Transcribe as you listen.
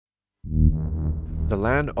The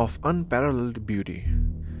land of unparalleled beauty,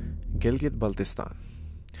 Gilgit Baltistan,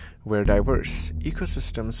 where diverse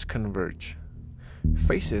ecosystems converge,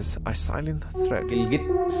 faces a silent threat.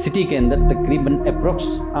 Gilgit city के अंदर तकरीबन approx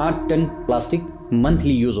 8 ton plastic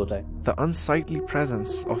monthly use होता है. The unsightly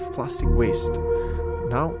presence of plastic waste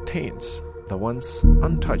now taints the once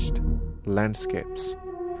untouched landscapes.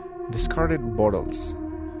 Discarded bottles,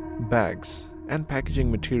 bags, and packaging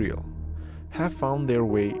material have found their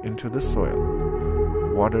way into the soil,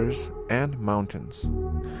 waters, and mountains,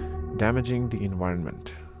 damaging the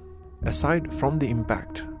environment. Aside from the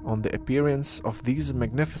impact on the appearance of these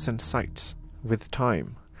magnificent sites, with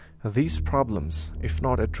time, these problems, if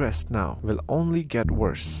not addressed now, will only get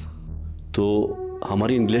worse. तो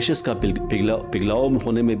हमारी glaciers का पिघलाव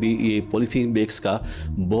होने में भी ये polythene bags का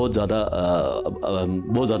बहुत ज़्यादा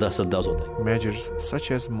असरअंदाज होता है. Measures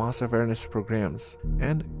such as mass awareness programs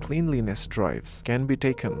and cleanliness drives can be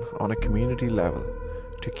taken on a community level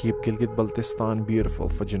to keep Gilgit Baltistan beautiful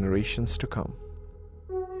for generations to come.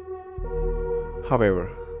 However,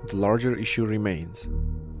 the larger issue remains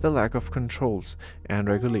the lack of controls and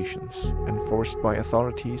regulations enforced by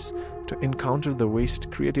authorities to encounter the waste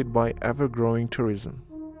created by ever-growing tourism.